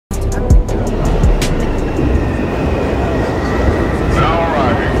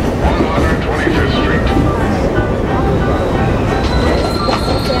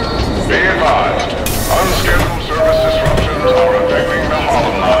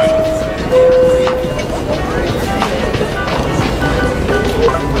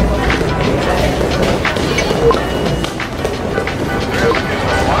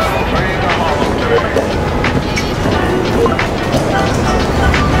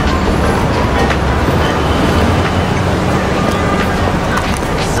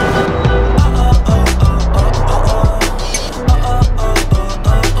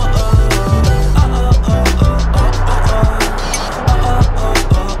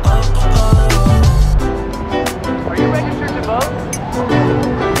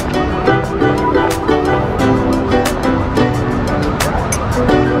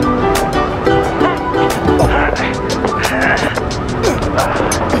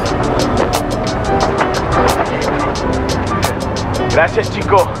Gracias,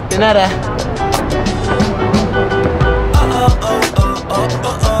 chico. De nada.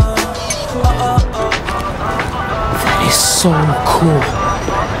 That is so cool.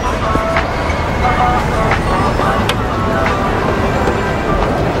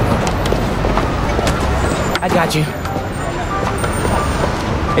 I got you.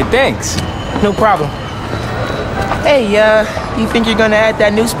 Hey, thanks. No problem. Hey, you think you're gonna add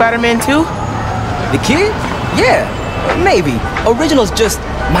that new Spider-Man too? The kid? Yeah, maybe. Original's just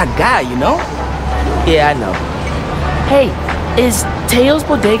my guy, you know? Yeah, I know. Hey, is Teo's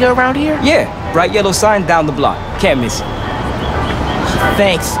Bodega around here? Yeah, bright yellow sign down the block. Can't miss it.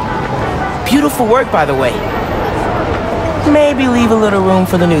 Thanks. Beautiful work, by the way. Maybe leave a little room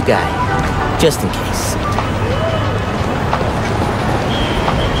for the new guy, just in case.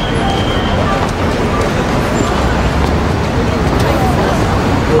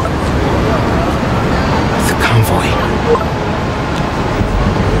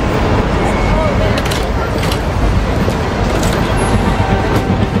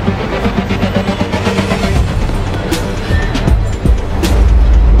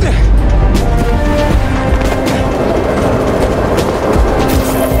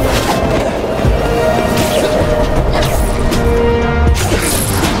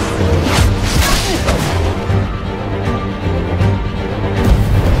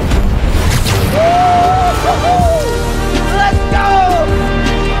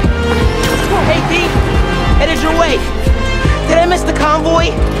 The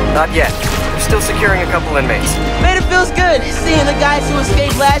convoy. Not yet. We're still securing a couple inmates. Bet it feels good seeing the guys who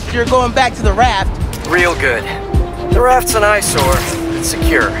escaped last year going back to the raft. Real good. The raft's an eyesore. It's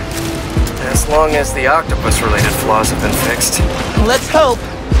secure. As long as the octopus-related flaws have been fixed. Let's hope.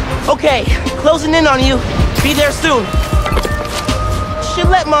 Okay, closing in on you. Be there soon. Should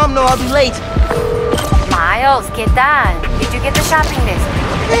let Mom know I'll be late. Miles, ¿qué tal? Did you get the shopping list?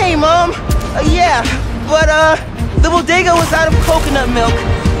 Hey, Mom. Yeah, but the bodega was out of coconut milk.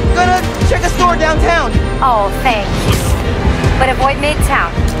 Gonna check a store downtown. Oh, thank you. But avoid Midtown.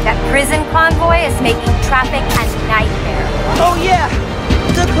 That prison convoy is making traffic a nightmare. Oh, yeah.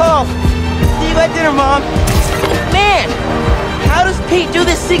 Good call. See you at dinner, Mom. Man, how does Pete do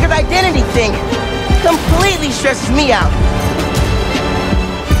this secret identity thing? Completely stresses me out.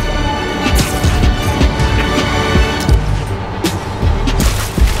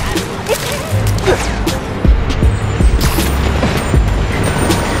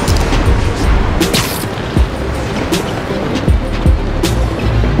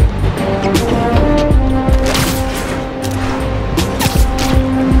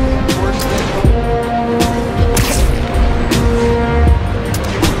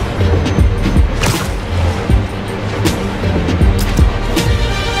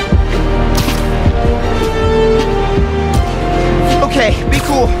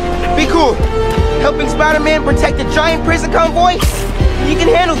 Be cool. Helping Spider-Man protect a giant prison convoy? You can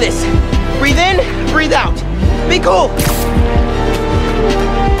handle this. Breathe in, breathe out. Be cool.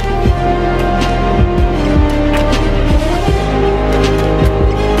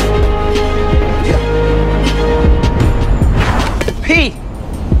 P,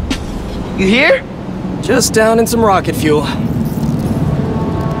 you here? Just down in some rocket fuel.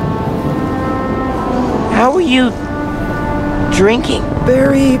 How are you drinking?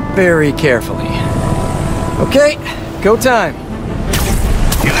 Very, very carefully. Okay, go time.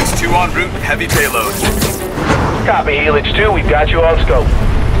 Helix 2 en route with heavy payload. Copy, Helix 2. We've got you on scope.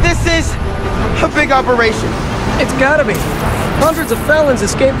 This is a big operation. It's gotta be. Hundreds of felons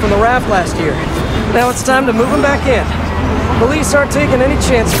escaped from the raft last year. Now it's time to move them back in. Police aren't taking any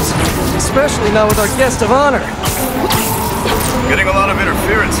chances, especially not with our guest of honor. Getting a lot of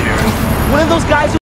interference here. One of those guys who